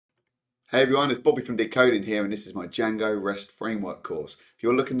Hey everyone, it's Bobby from Decoding here, and this is my Django REST framework course. If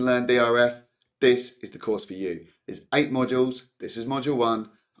you're looking to learn DRF, this is the course for you. There's 8 modules. This is module 1.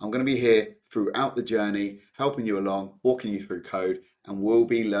 I'm going to be here throughout the journey, helping you along, walking you through code, and we'll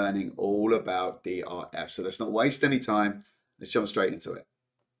be learning all about DRF. So let's not waste any time. Let's jump straight into it.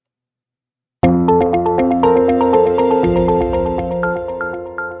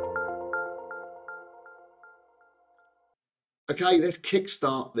 Okay, let's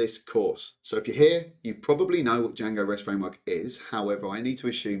kickstart this course. So if you're here, you probably know what Django REST Framework is. However, I need to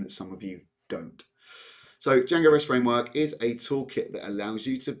assume that some of you don't. So Django REST Framework is a toolkit that allows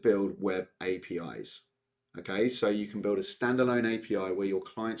you to build web APIs. Okay, so you can build a standalone API where your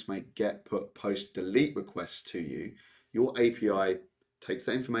clients make get, put, post, delete requests to you. Your API takes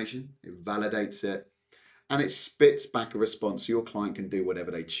that information, it validates it, and it spits back a response so your client can do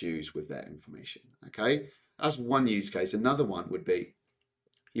whatever they choose with that information. Okay, that's one use case. Another one would be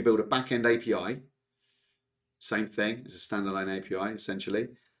you build a backend API, same thing as a standalone API essentially.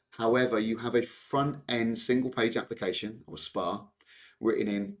 However, you have a front-end single-page application, or SPAR, written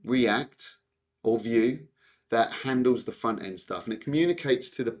in React or Vue that handles the front-end stuff, and it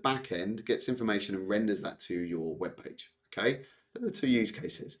communicates to the back-end, gets information and renders that to your web page. Okay, they're the two use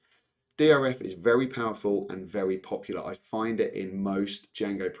cases. DRF is very powerful and very popular. I find it in most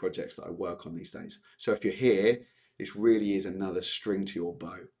Django projects that I work on these days. So if you're here, this really is another string to your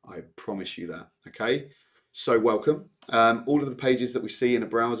bow. I promise you that. Okay. So welcome. All of the pages that we see in a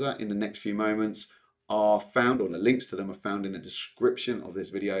browser in the next few moments are found, or the links to them are found in the description of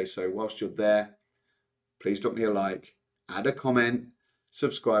this video. So whilst you're there, please drop me a like, add a comment,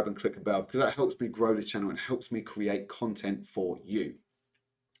 subscribe and click a bell, because that helps me grow the channel and helps me create content for you.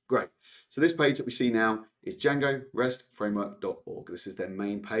 Great. So this page that we see now is django-rest-framework.org. This is their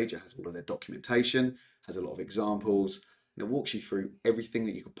main page. It has all of their documentation, has a lot of examples, and it walks you through everything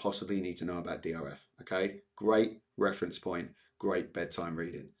that you could possibly need to know about DRF. Okay, great reference point, great bedtime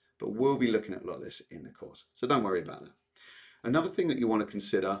reading. But we'll be looking at a lot of this in the course, so don't worry about that. Another thing that you want to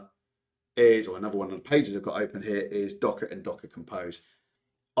consider is, or another one of the pages I've got open here, is Docker and Docker Compose.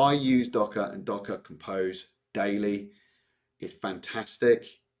 I use Docker and Docker Compose daily. It's fantastic.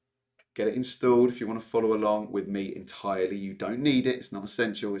 Get it installed if you want to follow along with me entirely. You don't need it. It's not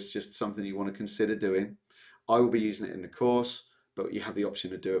essential. It's just something you want to consider doing. I will be using it in the course, but you have the option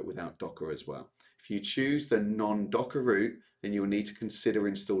to do it without Docker as well. If you choose the non-Docker route, then you'll need to consider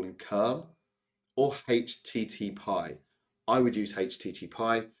installing curl or HTTPy. I would use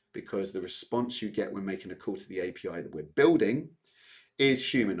HTTPy because the response you get when making a call to the API that we're building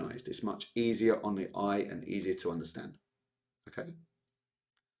is humanized. It's much easier on the eye and easier to understand. Okay.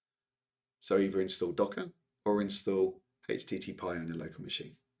 So either install Docker or install HTTPy on your local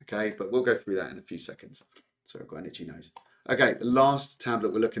machine. Okay, but we'll go through that in a few seconds. So I've got an itchy nose. Okay, the last tab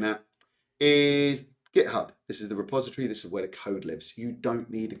that we're looking at is GitHub. This is the repository. This is where the code lives. You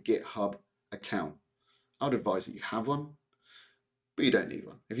don't need a GitHub account. I would advise that you have one, but you don't need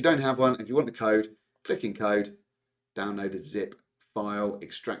one. If you don't have one, if you want the code, click in code, download a zip file,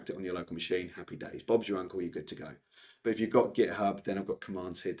 extract it on your local machine. Happy days. Bob's your uncle, you're good to go. But if you've got GitHub, then I've got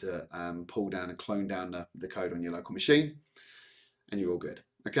commands here to pull down and clone down the code on your local machine, and you're all good.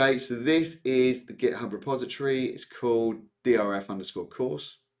 Okay, so this is the GitHub repository. It's called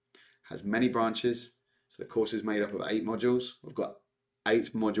drf_course. Has many branches. So the course is made up of 8 modules. We've got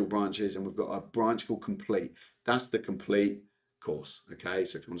 8 module branches, and we've got a branch called complete. That's the complete course. Okay,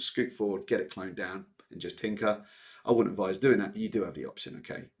 so if you want to scoot forward, get it cloned down, and just tinker, I wouldn't advise doing that, but you do have the option.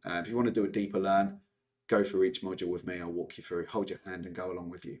 Okay, if you want to do a deeper learn, go through each module with me. I'll walk you through, hold your hand and go along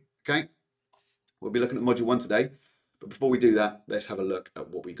with you. Okay, we'll be looking at module 1 today, but before we do that, let's have a look at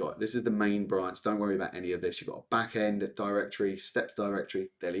what we got. This is the main branch. Don't worry about any of this. You've got a backend directory, steps directory,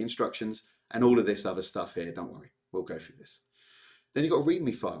 daily instructions, and all of this other stuff here. Don't worry, we'll go through this. Then you've got a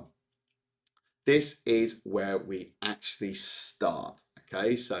README file. This is where we actually start.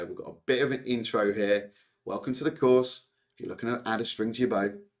 Okay, so we've got a bit of an intro here. Welcome to the course. If you're looking to add a string to your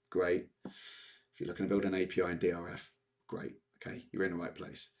bow, great. If you're looking to build an API in DRF, great. Okay, you're in the right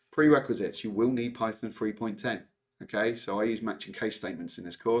place. Prerequisites, you will need Python 3.10. Okay, so I use matching case statements in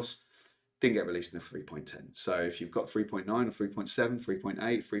this course. Didn't get released in the 3.10. So if you've got 3.9 or 3.7,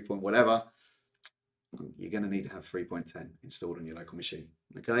 3.8, 3. Whatever, you're going to need to have 3.10 installed on your local machine.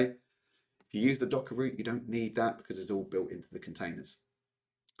 Okay, if you use the Docker route, you don't need that because it's all built into the containers.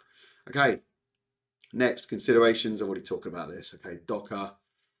 Okay, next, considerations. I've already talked about this. Okay, Docker,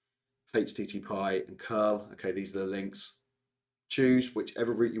 HTTPy and curl. Okay, these are the links. Choose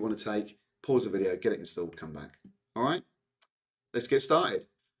whichever route you want to take. Pause the video, get it installed, come back. All right, let's get started.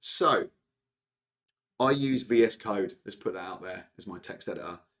 So I use VS Code. Let's put that out there as my text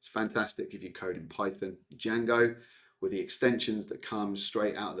editor. It's fantastic if you code in Python, Django, with the extensions that come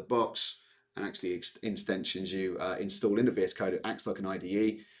straight out of the box, and actually extensions you install into VS Code. It acts like an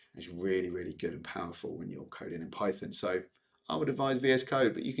IDE. It's really, really good and powerful when you're coding in Python. So I would advise VS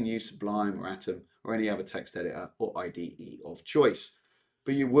Code, but you can use Sublime or Atom or any other text editor or IDE of choice.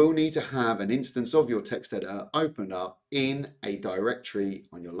 But you will need to have an instance of your text editor opened up in a directory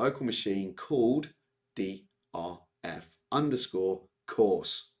on your local machine called drf_course.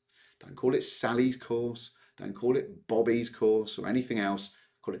 Don't call it Sally's course. Don't call it Bobby's course or anything else.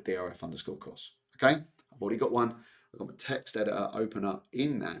 Call it drf_course. Okay, I've already got one. I've got my text editor open up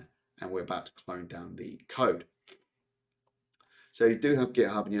in there, and we're about to clone down the code. So you do have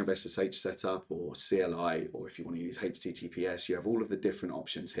GitHub and you have SSH set up, or CLI, or if you want to use HTTPS, you have all of the different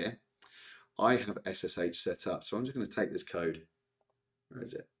options here. I have SSH set up, so I'm just going to take this code. Where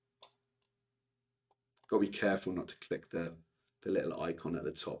is it? Got to be careful not to click the little icon at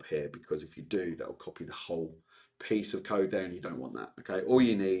the top here, because if you do, that'll copy the whole piece of code there, and you don't want that. Okay, all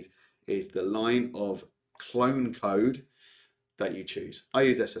you need is the line of clone code that you choose. I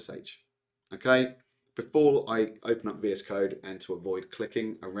use SSH. Okay, before I open up VS Code, and to avoid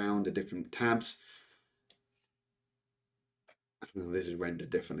clicking around the different tabs, this is rendered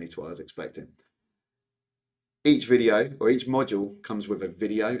differently to what I was expecting. Each video or each module comes with a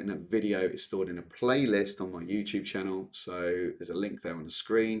video, and that video is stored in a playlist on my YouTube channel. So there's a link there on the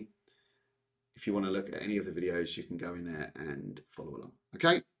screen. If you want to look at any of the videos, you can go in there and follow along.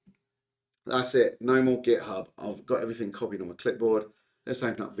 Okay, that's it. No more GitHub. I've got everything copied on my clipboard. Let's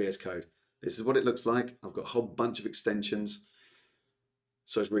open up VS Code. This is what it looks like. I've got a whole bunch of extensions,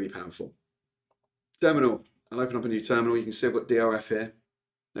 so it's really powerful. Terminal. I'll open up a new terminal. You can see I've got DRF here.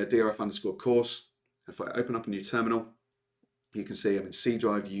 No, drf_course. If I open up a new terminal, you can see I'm in C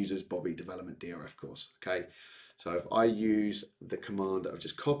drive users Bobby development DRF course. Okay, so if I use the command that I've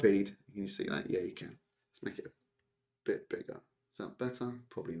just copied, can you see that? Yeah, you can. Let's make it a bit bigger. Is that better?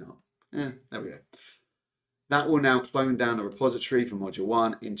 Probably not. Yeah, there we go. That will now clone down a repository from module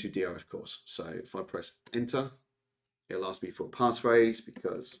 1 into DRF course. So if I press enter, it'll ask me for a passphrase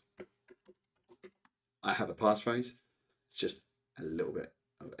because I have a passphrase. It's just a little bit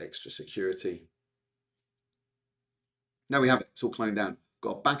of extra security. Now we have it. It's all cloned down.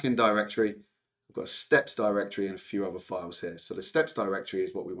 Got a backend directory. I've got a steps directory and a few other files here. So the steps directory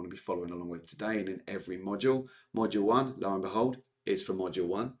is what we want to be following along with today, and in every module. Module 1, lo and behold, is for module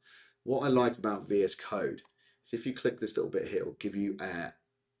 1. What I like about VS Code is if you click this little bit here, it will give you a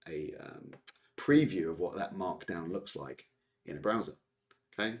preview of what that markdown looks like in a browser.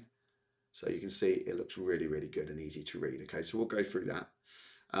 Okay, so you can see it looks really, really good and easy to read. Okay, so we'll go through that.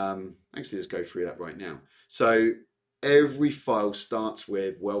 Actually, let's go through that right now. So every file starts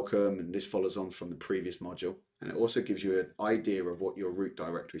with welcome, and this follows on from the previous module. And it also gives you an idea of what your root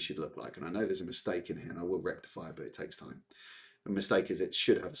directory should look like. And I know there's a mistake in here, and I will rectify it, but it takes time. The mistake is it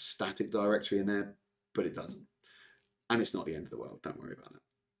should have a static directory in there, but it doesn't. And it's not the end of the world. Don't worry about it.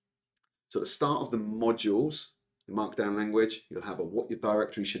 So at the start of the modules, the markdown language, you'll have a what your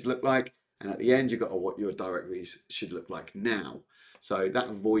directory should look like. And at the end, you've got a what your directories should look like now. So that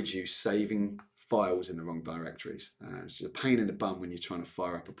avoids you saving files in the wrong directories. It's just a pain in the bum when you're trying to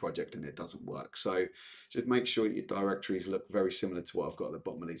fire up a project and it doesn't work. So just make sure that your directories look very similar to what I've got at the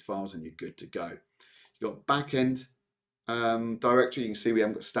bottom of these files, and you're good to go. You've got backend directory. You can see we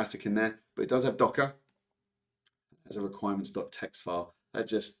haven't got static in there, but it does have Docker as a requirements.txt file. That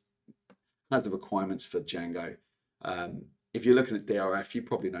just has the requirements for Django. If you're looking at DRF, you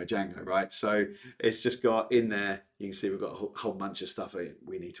probably know Django, right? So it's just got in there, you can see we've got a whole bunch of stuff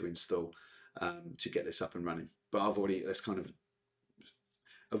we need to install to get this up and running. But I've already, that's kind of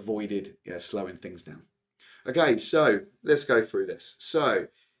avoided slowing things down. Okay, so let's go through this. So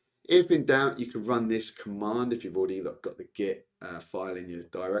if in doubt, you can run this command if you've already got the git file in your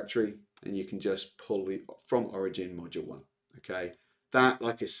directory, and you can just pull it from origin module 1. Okay, that,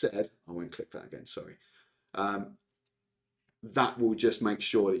 like I said, I won't click that again, sorry. That will just make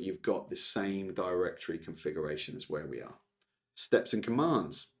sure that you've got the same directory configuration as where we are. Steps and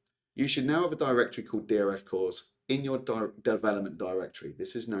commands. You should now have a directory called DRF course in your development directory.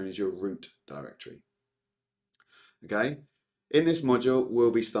 This is known as your root directory. Okay, in this module, we'll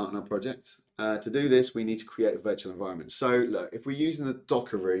be starting our project. To do this, we need to create a virtual environment. So look, if we're using the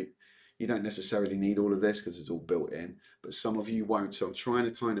Docker route, you don't necessarily need all of this because it's all built in, but some of you won't. So I'm trying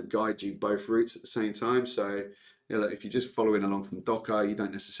to kind of guide you both routes at the same time. So look, if you're just following along from Docker, you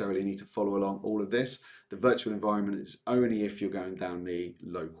don't necessarily need to follow along all of this. The virtual environment is only if you're going down the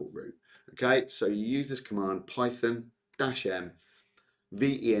local route. Okay, so you use this command python -m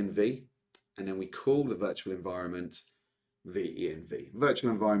venv, and then we call the virtual environment VENV.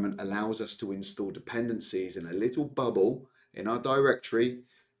 Virtual environment allows us to install dependencies in a little bubble in our directory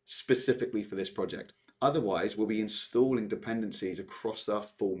specifically for this project. Otherwise, we'll be installing dependencies across our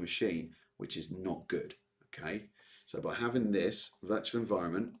full machine, which is not good. Okay, so by having this virtual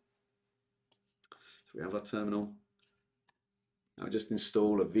environment, so we have our terminal. I'll just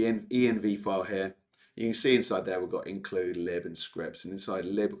install a env file here. You can see inside there we've got include, lib, and scripts, and inside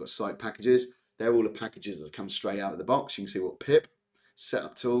lib we've got site packages. They're all the packages that come straight out of the box. You can see what pip,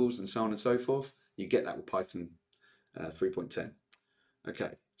 setup tools, and so on and so forth. You get that with Python 3.10.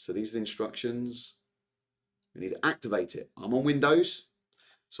 Okay, so these are the instructions. We need to activate it. I'm on Windows,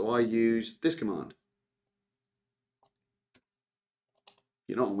 so I use this command. If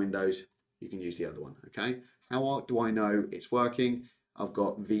you're not on Windows, you can use the other one. Okay, how do I know it's working? I've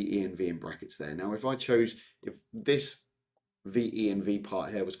got VENV in brackets there. Now, if I chose, if this VENV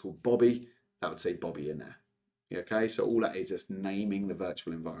part here was called Bobby, that would say Bobby in there. Okay, so all that is just naming the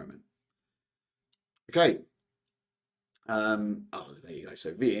virtual environment. Okay. Oh, there you go.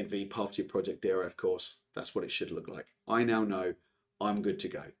 So VENV, path to your project DRF course. That's what it should look like. I now know I'm good to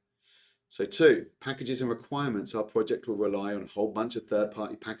go. So 2, packages and requirements. Our project will rely on a whole bunch of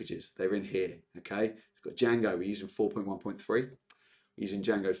third-party packages. They're in here. Okay. We've got Django. We're using 4.1.3. We're using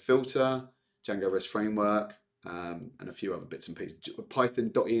Django filter, Django REST framework, and a few other bits and pieces.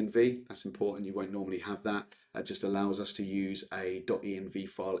 Python.env, that's important. You won't normally have that. That just allows us to use a .env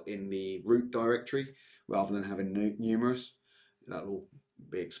file in the root directory rather than having numerous. That will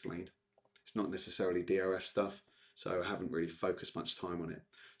be explained. It's not necessarily DRF stuff, so I haven't really focused much time on it.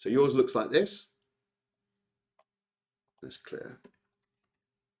 So yours looks like this. That's clear.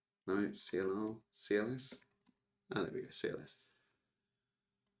 No, CLR, CLS. Oh, there we go, CLS.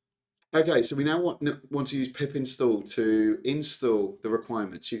 Okay, so we now want to use pip install to install the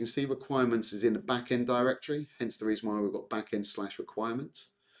requirements. You can see requirements is in the backend directory, hence the reason why we've got backend/requirements.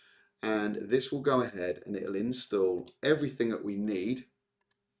 And this will go ahead and it'll install everything that we need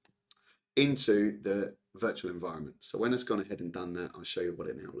into the virtual environment. So when it's gone ahead and done that, I'll show you what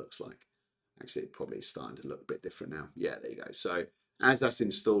it now looks like. Actually, it probably is starting to look a bit different now. Yeah, there you go. So as that's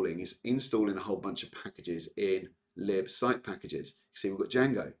installing, it's installing a whole bunch of packages in lib site packages. You see, we've got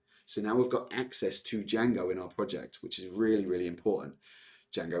Django. So now we've got access to Django in our project, which is really, really important.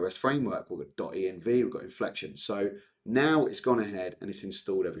 Django REST framework, we've got .env, we've got inflection. So now it's gone ahead and it's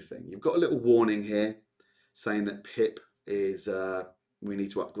installed everything. You've got a little warning here saying that pip is, we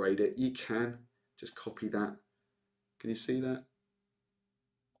need to upgrade it. You can just copy that. Can you see that?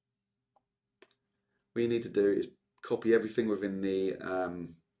 What you need to do is copy everything within the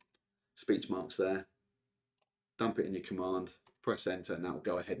speech marks there, dump it in your command, press enter, and that will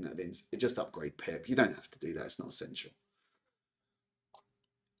go ahead and it just upgrade pip. You don't have to do that, it's not essential.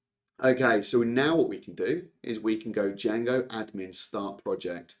 Okay, so now what we can do is we can go Django admin start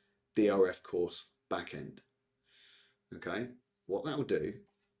project DRF course backend. Okay, what that will do,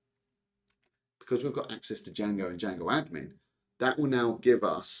 because we've got access to Django and Django admin, that will now give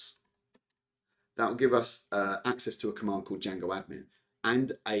us access to a command called Django admin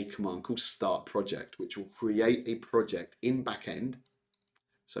and a command called start project, which will create a project in backend.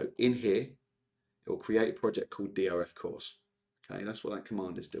 So in here, it will create a project called DRF course. Okay, that's what that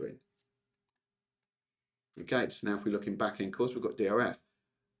command is doing. Okay, so now if we look in backend course, we've got DRF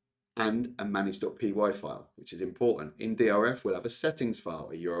and a manage.py file, which is important. In DRF, we'll have a settings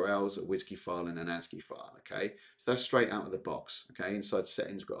file, a URLs, a WSGI file, and an ASCII file. Okay, so that's straight out of the box. Okay, inside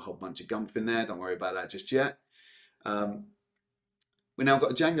settings, we've got a whole bunch of gumph in there. Don't worry about that just yet. We now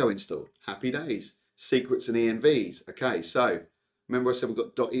got a Django installed. Happy days. Secrets and ENVs. Okay, so remember I said we've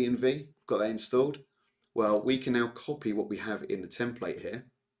got .env, we've got that installed. Well, we can now copy what we have in the template here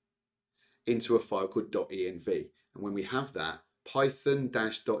into a file called .env. And when we have that,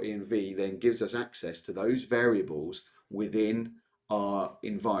 Python-.env then gives us access to those variables within our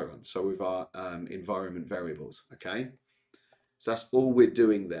environment. So with our environment variables, okay? So that's all we're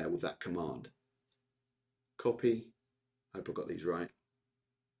doing there with that command. Copy. I hope I got these right.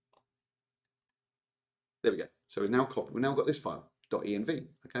 There we go. So we've now got this file, .env,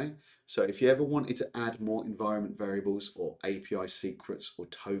 okay? So if you ever wanted to add more environment variables or API secrets or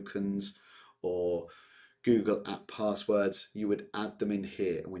tokens or Google app passwords, you would add them in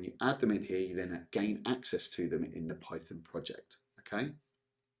here. And when you add them in here, you then gain access to them in the Python project, okay?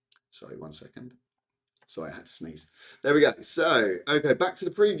 Sorry, 1 second. Sorry, I had to sneeze. There we go. So, okay, back to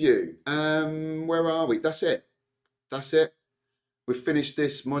the preview. Where are we? That's it. That's it. We've finished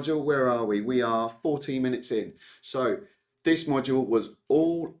this module. Where are we? We are 14 minutes in. So this module was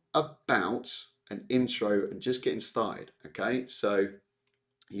all about an intro and just getting started, okay? So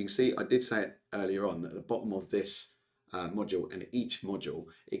you can see I did say it earlier on that at the bottom of this module, and each module,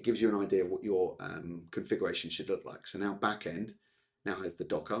 it gives you an idea of what your configuration should look like. So now backend now has the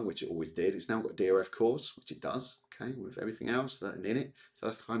Docker, which it always did. It's now got a DRF course, which it does, okay, with everything else that in it. So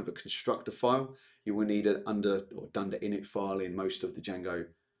that's kind of a constructor file. You will need an under or dunder init file in most of the Django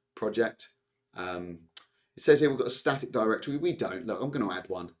project. It says here we've got a static directory. We don't. Look, I'm going to add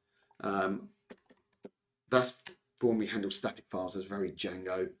one. That's for when we handle static files. That's very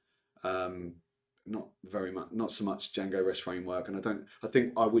Django. Not very much, not so much Django REST framework. And I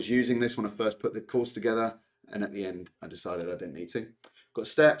think I was using this when I first put the course together, and at the end I decided I didn't need to. Got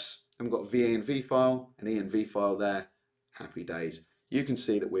steps, and we've got a VENV file, an ENV file there. Happy days. You can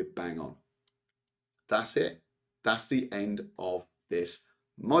see that we're bang on. That's it. That's the end of this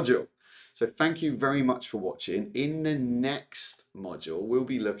module. So thank you very much for watching. In the next module, we'll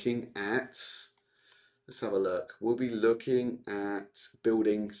be looking at, let's have a look. We'll be looking at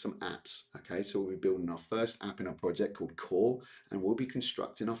building some apps. Okay, so we'll be building our first app in our project called Core, and we'll be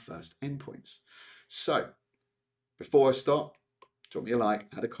constructing our first endpoints. So before I stop, drop me a like,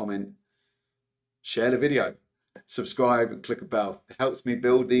 add a comment, share the video, subscribe and click a bell. It helps me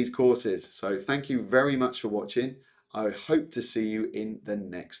build these courses. So thank you very much for watching. I hope to see you in the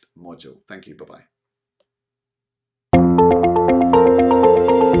next module. Thank you. Bye-bye.